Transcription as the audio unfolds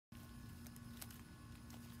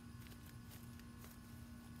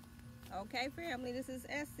Okay, family, this is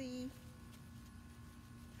Essie.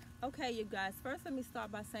 Okay, you guys, first let me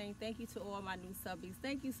start by saying thank you to all my new subbies.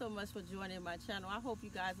 Thank you so much for joining my channel. I hope you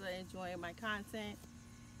guys are enjoying my content.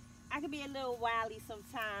 I can be a little wily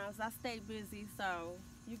sometimes. I stay busy, so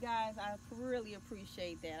you guys, I really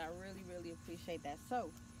appreciate that. I really appreciate that.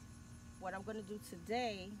 So what I'm gonna do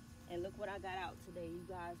today, and look what I got out today, you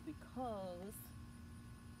guys, because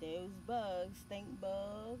those bugs, stink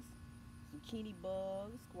bugs, zucchini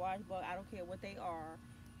bugs, squash bug, I don't care what they are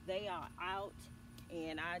out.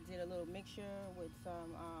 And I did a little mixture with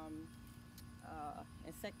some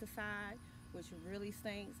insecticide, which really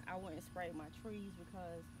stinks. I wouldn't spray my trees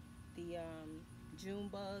because the June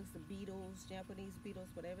bugs, the beetles, Japanese beetles,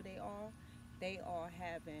 whatever they are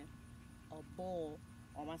having a ball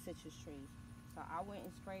on my citrus trees. So I went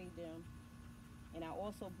and sprayed them, and I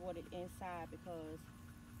also brought it inside because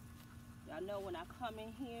y'all know when I come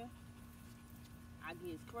in here, I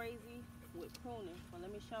get crazy with pruning. But let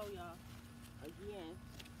me show y'all again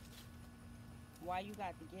why you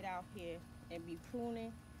got to get out here and be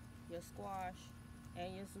pruning your squash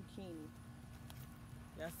and your zucchini.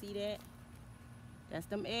 Y'all see that? That's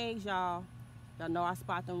them eggs, y'all. Y'all know I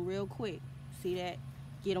spot them real quick. See that?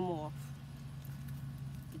 Get them off.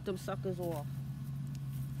 Get them suckers off.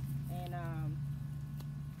 And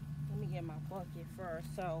let me get my bucket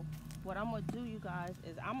first. So what I'm gonna do, you guys,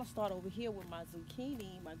 is I'm gonna start over here with my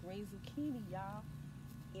zucchini, my green zucchini, y'all.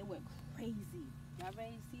 It went crazy. Y'all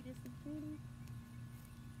ready to see this zucchini?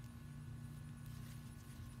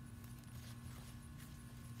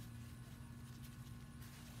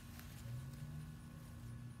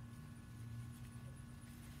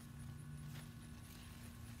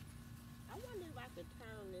 I wonder if I could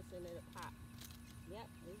turn this into the pot. Yep,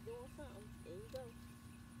 it's doing something. There you go.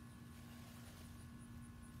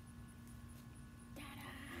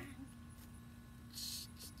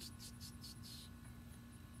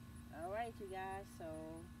 Alright, you guys, so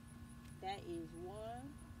that is one,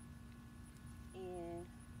 and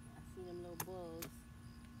I see them little bugs,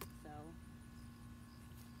 so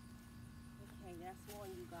okay, that's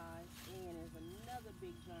one, you guys. And there's another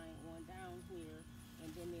big giant one down here,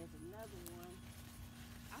 and then there's another one.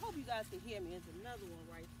 I hope you guys can hear me. There's another one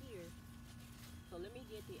right here, so let me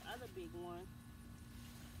get the other big one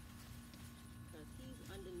because he's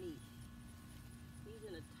underneath. He's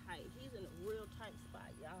in a real tight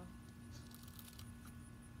spot, y'all.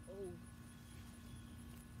 Oh,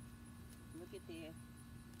 look at there.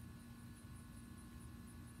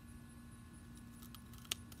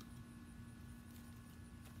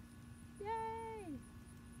 Yay!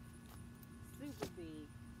 Super big.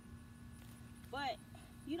 But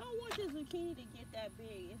you don't want your zucchini to get that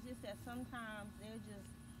big. It's just that sometimes they'll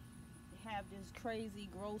just have this crazy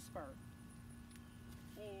growth spurt.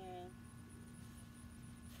 And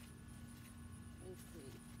let's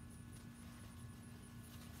see.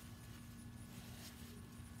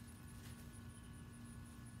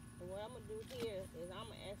 And what I'm gonna do here is I'm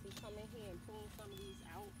gonna actually come in here and prune some of these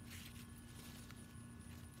out,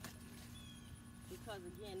 because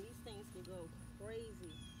again, these things can go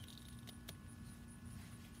crazy.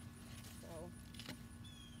 So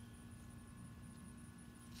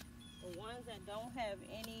the ones that don't have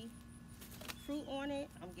any fruit on it,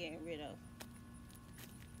 I'm getting rid of.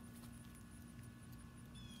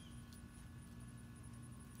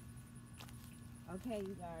 Okay,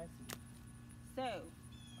 you guys. So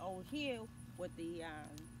over here with the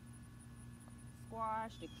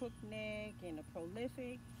squash, the crookneck, and the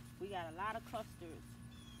prolific, we got a lot of custards,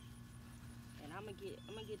 and I'm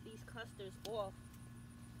gonna get these custards off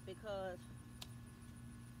because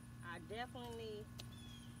I definitely,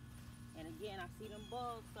 and again, I see them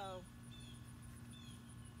bugs, so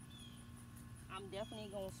I'm definitely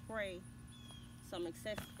gonna spray some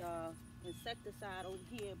insecticide over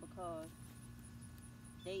here because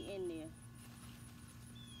they in there.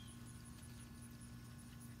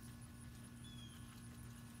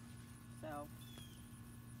 So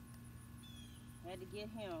had to get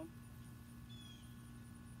him.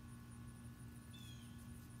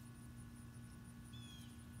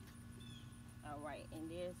 All right,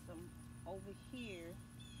 and there's some over here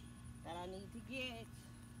that I need to get.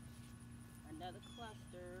 Another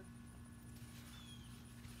cluster.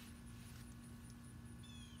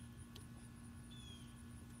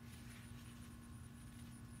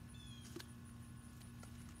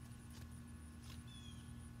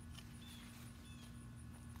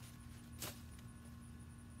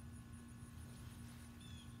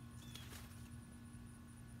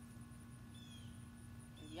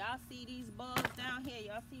 Y'all see these bugs down here?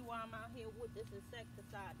 Y'all see why I'm out here with this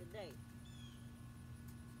insecticide today?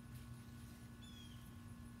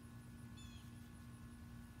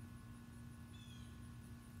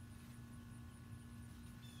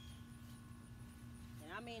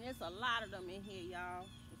 I mean, it's a lot of them in here, y'all.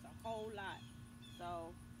 It's a whole lot.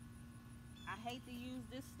 So I hate to use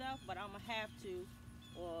this stuff, but I'm gonna have to,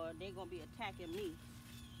 or they're gonna be attacking me.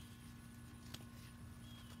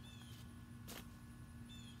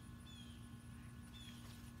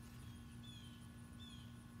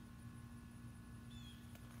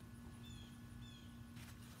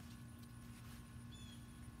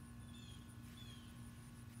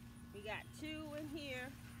 We got 2 in here.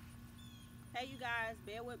 Hey, you guys,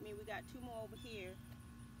 bear with me. We got 2 more over here.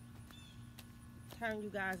 Turn you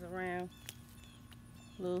guys around.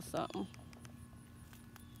 A little something.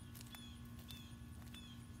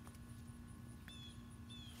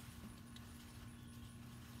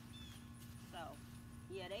 So,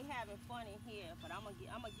 yeah, they having fun in here, but I'm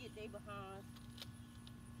gonna get they behind.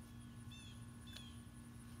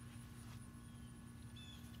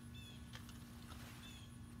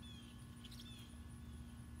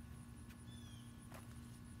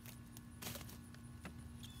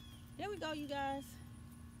 There we go, you guys.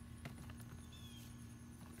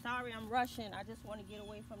 Sorry, I'm rushing. I just want to get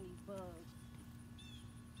away from these bugs.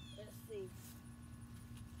 Let's see.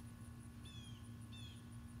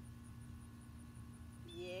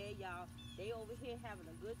 Yeah, y'all. They over here having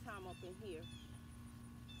a good time up in here.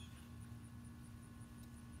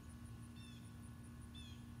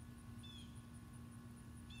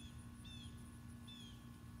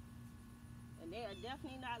 And they are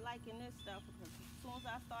definitely not liking this stuff because as soon as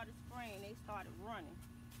I started spraying, they started running.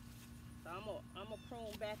 So I'm gonna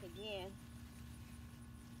prune back again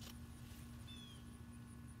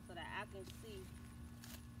so that I can see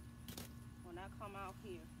when I come out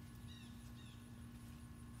here.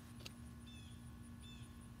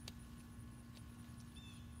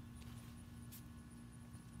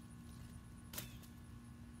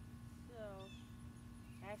 So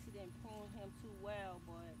I actually didn't prune him too well,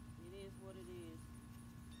 but it is what it is.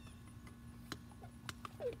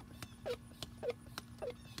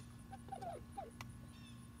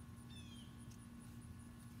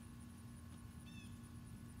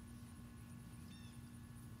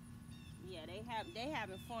 Yeah, they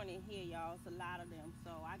having fun in here, y'all. It's a lot of them,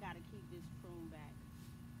 so I gotta keep this prune back.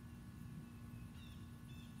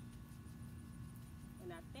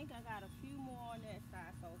 And I think I got a few more on that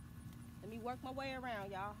side, so let me work my way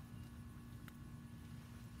around, y'all.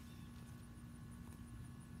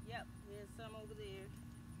 Yep, there's some over there.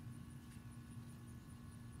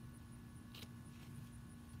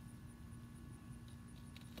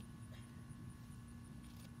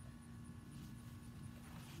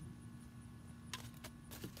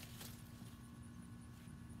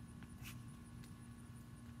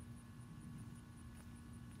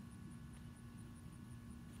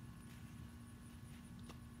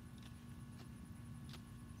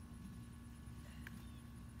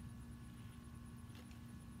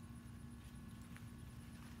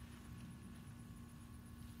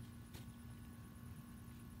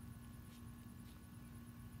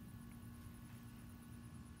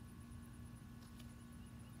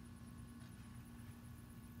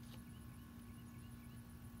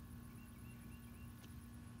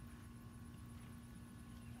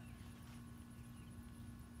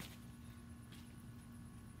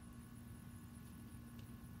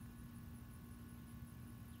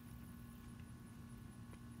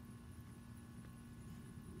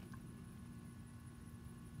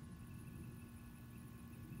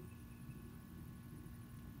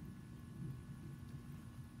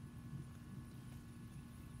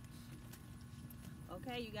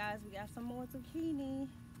 Okay, you guys, we got some more zucchini.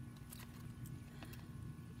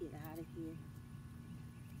 Get out of here.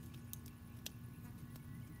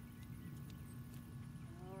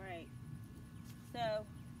 All right. So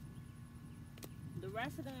the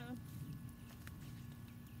rest of them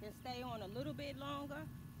can stay on a little bit longer.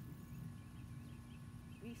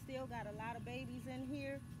 We still got a lot of babies in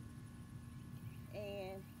here,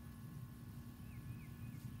 and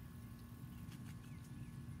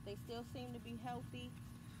they still seem to be healthy.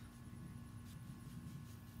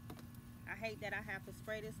 I hate that I have to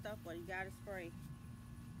spray this stuff, but you gotta spray.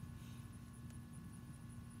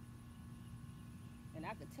 And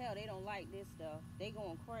I could tell they don't like this stuff. They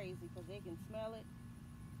going crazy because they can smell it,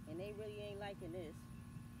 and they really ain't liking this.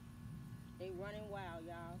 They running wild,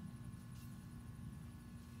 y'all.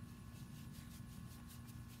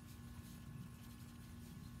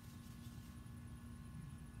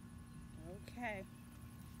 Okay.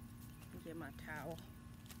 Let me get my towel.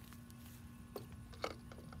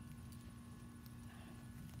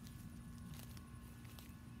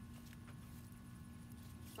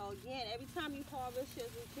 So again, every time you harvest your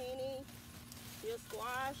zucchini, your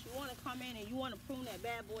squash, you want to come in and you want to prune that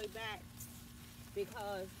bad boy back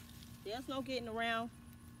because there's no getting around.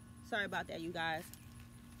 Sorry about that, you guys.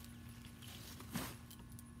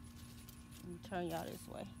 Let me turn y'all this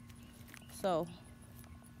way. So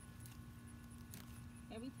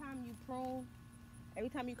every time you prune, every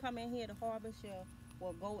time you come in here to harvest your,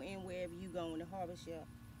 or go in wherever you going to harvest your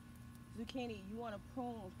zucchini, you want to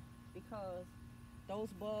prune because those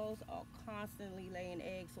bugs are constantly laying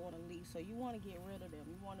eggs on the leaf. So you want to get rid of them.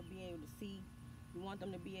 You want to be able to see. You want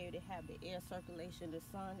them to be able to have the air circulation, the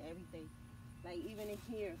sun, everything. Like even in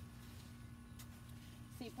here.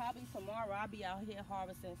 See, probably tomorrow I'll be out here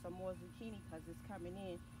harvesting some more zucchini because it's coming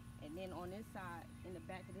in. And then on this side, in the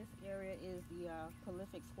back of this area, is the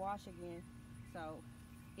prolific squash again. So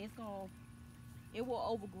it will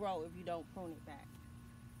overgrow if you don't prune it back.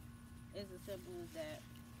 It's as simple as that.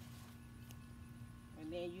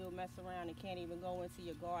 And then you'll mess around and can't even go into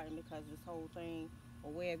your garden because this whole thing,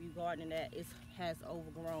 or wherever you gardening at, has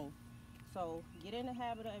overgrown. So get in the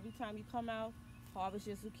habit of every time you come out, harvest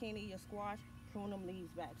your zucchini, your squash, prune them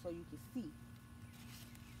leaves back so you can see.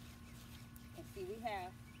 And see, we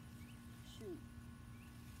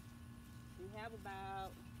have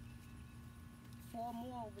about 4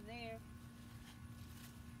 more over there.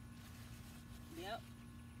 Yep.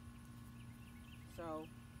 So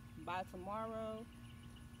by tomorrow,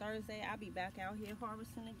 Thursday, I'll be back out here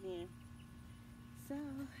harvesting again. So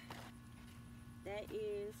that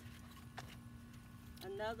is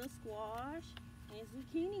another squash and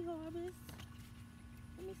zucchini harvest.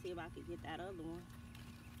 Let me see if I can get that other one.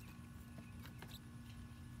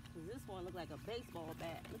 Cause this one looks like a baseball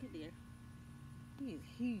bat. Look at there. He is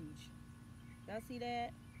huge. Y'all see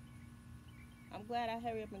that? I'm glad I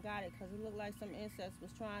hurry up and got it because it looked like some insects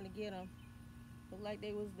was trying to get him. Looked like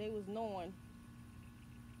they was gnawing.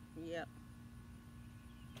 Yep.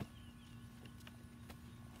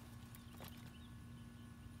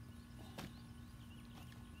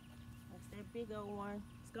 That's that big old one.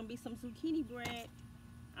 It's gonna be some zucchini bread.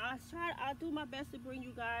 I'll do my best to bring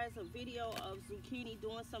you guys a video of zucchini,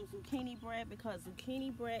 doing some zucchini bread, because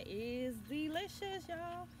zucchini bread is delicious,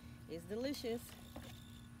 y'all. It's delicious.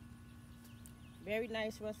 Very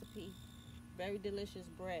nice recipe. Very delicious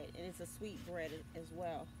bread, and it's a sweet bread as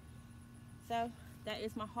well. So that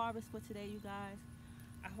is my harvest for today, you guys.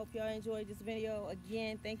 I hope y'all enjoyed this video.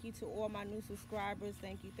 Again, thank you to all my new subscribers.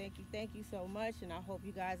 Thank you so much, and I hope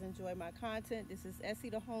you guys enjoy my content. This is Essie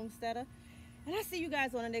the Homesteader, and I'll see you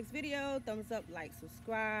guys on the next video. Thumbs up, like,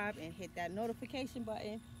 subscribe, and hit that notification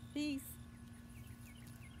button. Peace.